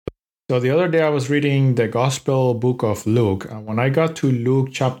So the other day I was reading the Gospel book of Luke, and when I got to Luke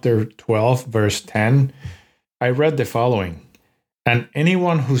chapter 12, verse 10, I read the following. And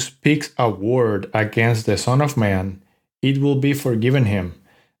anyone who speaks a word against the Son of Man, it will be forgiven him.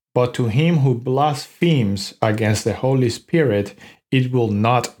 But to him who blasphemes against the Holy Spirit, it will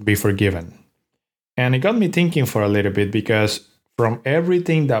not be forgiven. And it got me thinking for a little bit, because from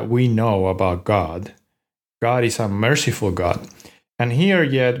everything that we know about God, God is a merciful God. And here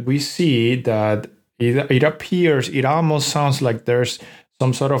yet we see that it appears, it almost sounds like there's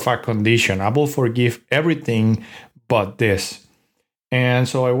some sort of a condition. I will forgive everything but this. And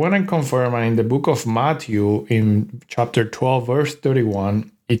so I went and confirmed, and in the book of Matthew, in chapter 12, verse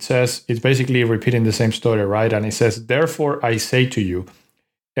 31, it says, it's basically repeating the same story, right? And it says, therefore I say to you,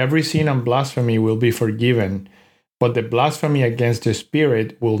 every sin and blasphemy will be forgiven, but the blasphemy against the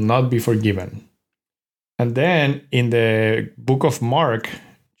Spirit will not be forgiven. And then in the book of Mark,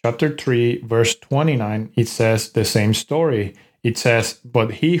 chapter 3, verse 29, it says the same story. It says,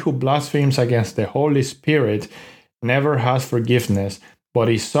 but he who blasphemes against the Holy Spirit never has forgiveness, but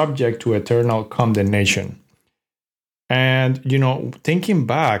is subject to eternal condemnation. And, thinking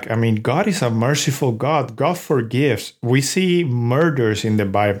back, God is a merciful God. God forgives. We see murders in the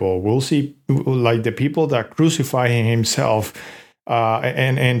Bible. We'll see like the people that crucify himself.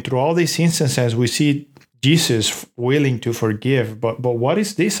 And through all these instances, we see Jesus willing to forgive. But what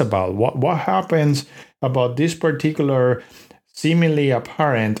is this about? What happens about this particular seemingly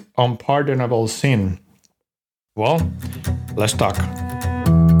apparent unpardonable sin? Well, let's talk.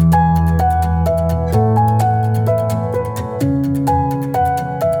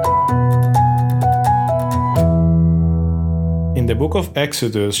 In the book of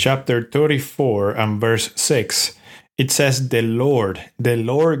Exodus, chapter 34 and verse 6, it says, the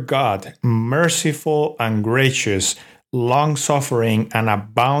Lord God, merciful and gracious, long-suffering and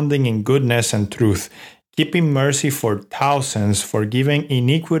abounding in goodness and truth, keeping mercy for thousands, forgiving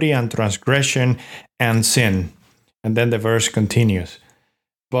iniquity and transgression and sin. And then the verse continues.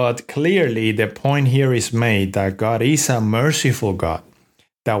 But clearly the point here is made that God is a merciful God,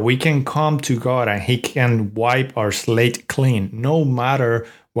 that we can come to God and he can wipe our slate clean, no matter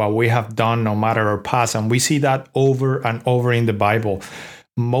what we have done, no matter our past. And we see that over and over in the Bible.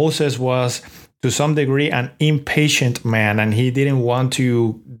 Moses was, to some degree, an impatient man, and he didn't want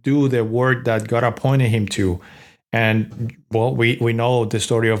to do the work that God appointed him to. And, well, we know the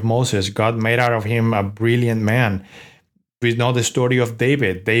story of Moses. God made out of him a brilliant man. We know the story of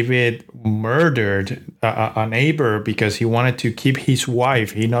David. David murdered a neighbor because he wanted to keep his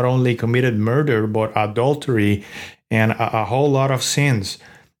wife. He not only committed murder, but adultery and a whole lot of sins.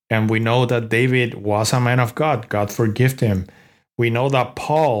 And we know that David was a man of God. God forgave him. We know that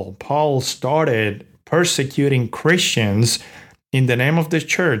Paul started persecuting Christians in the name of the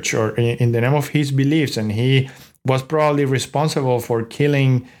church or in the name of his beliefs. And he was probably responsible for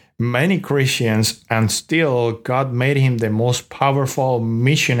killing many Christians, and still God made him the most powerful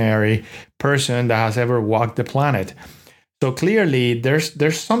missionary person that has ever walked the planet. So clearly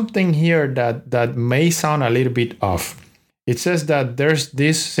there's something here that may sound a little bit off. It says that there's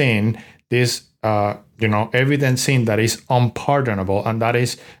this sin, this evident sin that is unpardonable, and that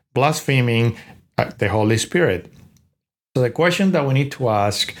is blaspheming the Holy Spirit. So the question that we need to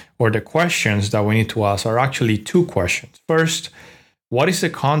ask, or the questions that we need to ask, are actually two questions. First, what is the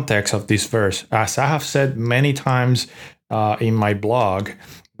context of this verse? As I have said many times in my blog,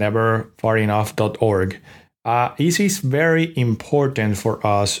 neverfarenough.org, it is very important for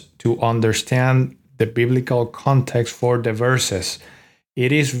us to understand the biblical context for the verses.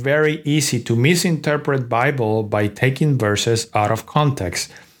 It is very easy to misinterpret Bible by taking verses out of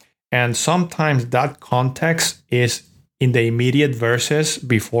context. And sometimes that context is in the immediate verses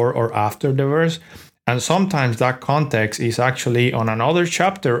before or after the verse. And sometimes that context is actually on another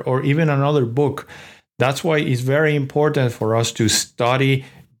chapter or even another book. That's why it's very important for us to study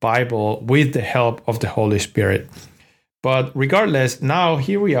Bible with the help of the Holy Spirit. But regardless, now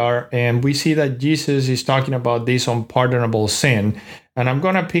here we are, and we see that Jesus is talking about this unpardonable sin. And I'm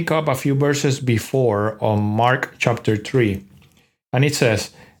going to pick up a few verses before on Mark chapter 3. And it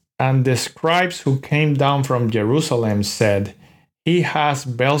says, and the scribes who came down from Jerusalem said, he has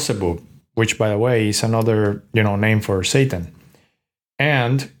Beelzebub, which, by the way, is another name for Satan.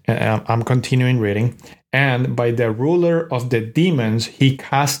 And I'm continuing reading. And by the ruler of the demons, he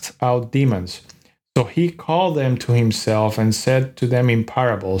casts out demons. So he called them to himself and said to them in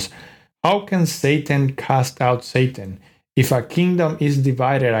parables, how can Satan cast out Satan? If a kingdom is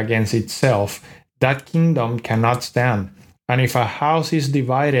divided against itself, that kingdom cannot stand. And if a house is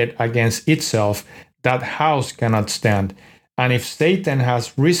divided against itself, that house cannot stand. And if Satan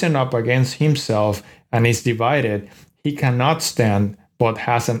has risen up against himself and is divided, he cannot stand, but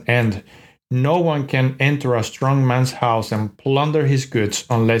has an end. No one can enter a strong man's house and plunder his goods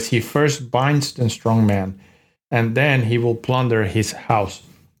unless he first binds the strong man, and then he will plunder his house.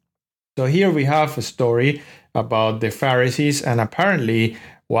 So here we have a story about the Pharisees, and apparently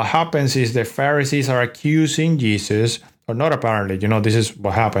what happens is the Pharisees are accusing Jesus, or not apparently, this is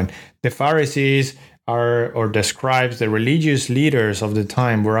what happened. The Pharisees or the scribes, the religious leaders of the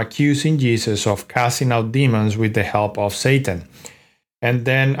time, were accusing Jesus of casting out demons with the help of Satan. And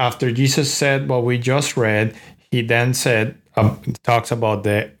then after Jesus said what we just read, he then talks about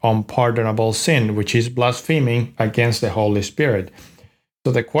the unpardonable sin, which is blaspheming against the Holy Spirit.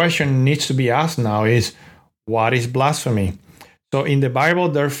 So the question needs to be asked now is, what is blasphemy? So in the Bible,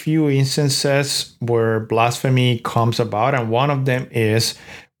 there are few instances where blasphemy comes about, and one of them is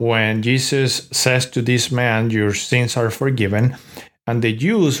when Jesus says to this man, your sins are forgiven. And the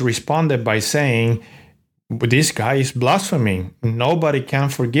Jews responded by saying, this guy is blaspheming. Nobody can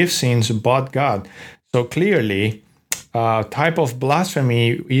forgive sins but God. So clearly, type of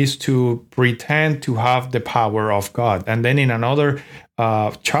blasphemy is to pretend to have the power of God. And then in another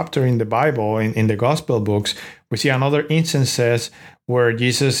chapter in the Bible, in the gospel books, we see another instances where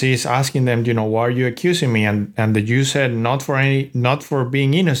Jesus is asking them, why are you accusing me? And the Jews said, not for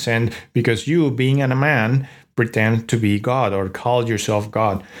being innocent, because you, being a man, pretend to be God or call yourself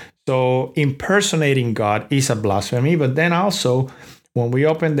God. So impersonating God is a blasphemy. But then also, when we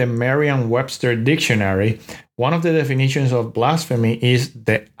open the Merriam-Webster dictionary, one of the definitions of blasphemy is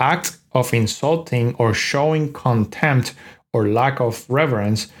the act of insulting or showing contempt or lack of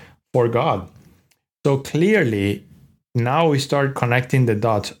reverence for God. So clearly, now we start connecting the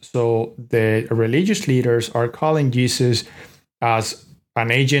dots. So the religious leaders are calling Jesus as an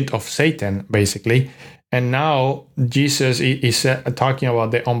agent of Satan, basically. And now Jesus is talking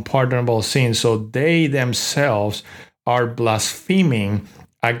about the unpardonable sin. So they themselves are blaspheming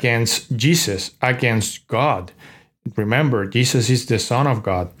against Jesus, against God. Remember, Jesus is the Son of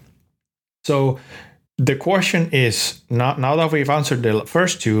God. So the question is, now that we've answered the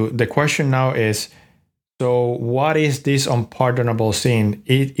first two, the question now is, so what is this unpardonable sin?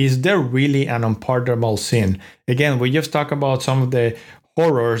 Is there really an unpardonable sin? Again, we just talked about some of the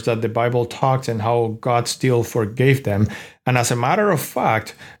horrors that the Bible talks and how God still forgave them. And as a matter of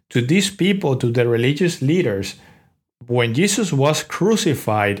fact, to these people, to the religious leaders, when Jesus was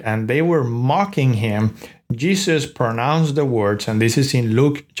crucified and they were mocking him, Jesus pronounced the words, and this is in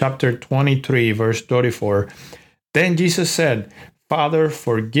Luke chapter 23, verse 34. Then Jesus said, Father,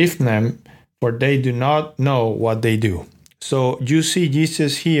 forgive them, for they do not know what they do. So you see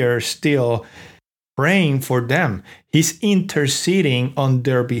Jesus here still praying for them. He's interceding on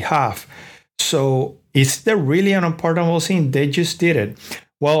their behalf. So is there really an unpardonable sin? They just did it.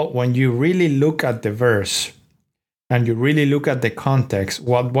 Well, when you really look at the verse and you really look at the context,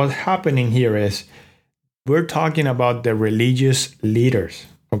 what's happening here is we're talking about the religious leaders,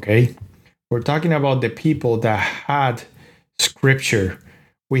 okay? We're talking about the people that had scripture.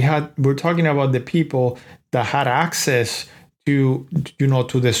 We're talking about the people that had access to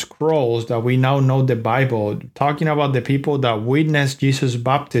the scrolls that we now know the Bible, talking about the people that witnessed Jesus'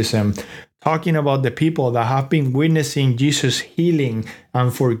 baptism, talking about the people that have been witnessing Jesus healing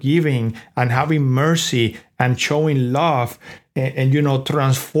and forgiving and having mercy and showing love and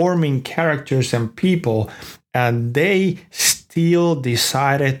transforming characters and people. And they still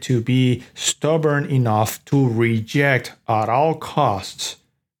decided to be stubborn enough to reject at all costs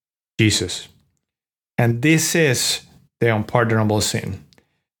Jesus. And this is the unpardonable sin.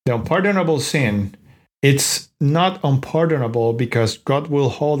 The unpardonable sin, it's not unpardonable because God will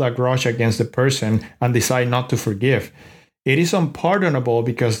hold a grudge against the person and decide not to forgive. It is unpardonable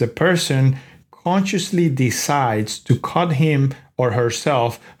because the person consciously decides to cut him or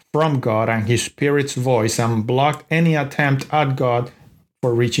herself from God and His Spirit's voice and block any attempt at God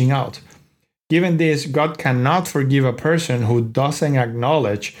for reaching out. Given this, God cannot forgive a person who doesn't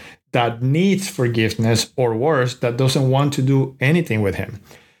acknowledge that needs forgiveness, or worse, that doesn't want to do anything with Him.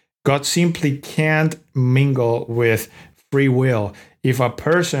 God simply can't mingle with free will. If a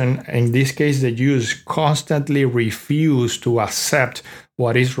person, in this case the Jews, constantly refuse to accept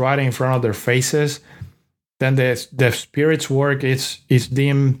what is right in front of their faces, then the Spirit's work is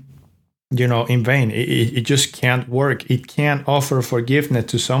deemed, in vain. It just can't work. It can't offer forgiveness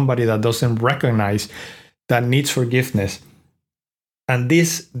to somebody that doesn't recognize that needs forgiveness. And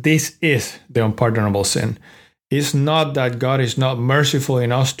this is the unpardonable sin. It's not that God is not merciful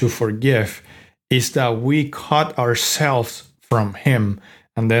in us to forgive. It's that we cut ourselves from Him.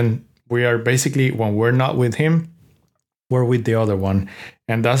 And then we are basically, when we're not with Him, we're with the other one.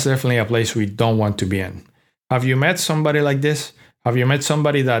 And that's definitely a place we don't want to be in. Have you met somebody like this? Have you met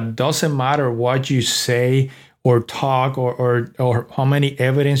somebody that doesn't matter what you say or talk or how many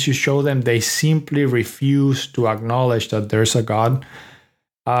evidence you show them, they simply refuse to acknowledge that there's a God?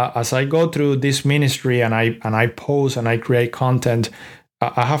 As I go through this ministry and I post and I create content,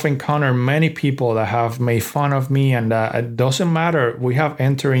 I have encountered many people that have made fun of me, and it doesn't matter. We have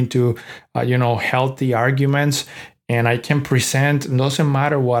entered into, healthy arguments, and I can present. It doesn't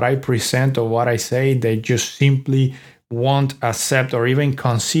matter what I present or what I say. They just simply won't accept or even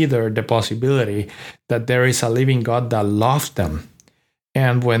consider the possibility that there is a living God that loves them.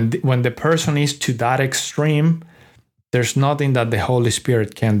 And when the person is to that extreme, there's nothing that the Holy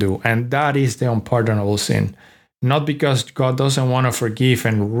Spirit can do, and that is the unpardonable sin. Not because God doesn't want to forgive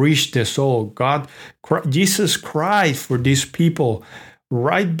and reach the soul. Jesus cried for these people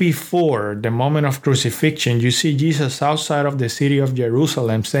right before the moment of crucifixion. You see Jesus outside of the city of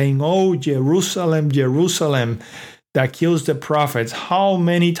Jerusalem saying, "Oh, Jerusalem, Jerusalem, that kills the prophets. How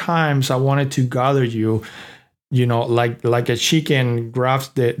many times I wanted to gather you, like a chicken grabs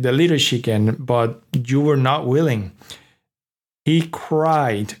the little chicken, but you were not willing." He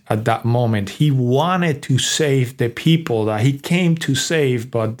cried at that moment. He wanted to save the people that he came to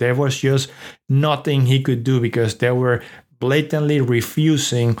save, but there was just nothing he could do because they were blatantly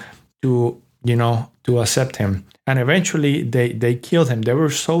refusing to accept him. And eventually they killed him. They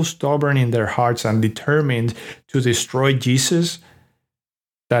were so stubborn in their hearts and determined to destroy Jesus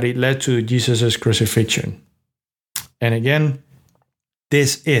that it led to Jesus' crucifixion. And again,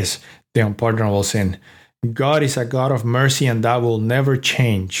 this is the unpardonable sin. God is a God of mercy, and that will never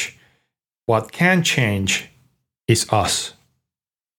change. What can change is us.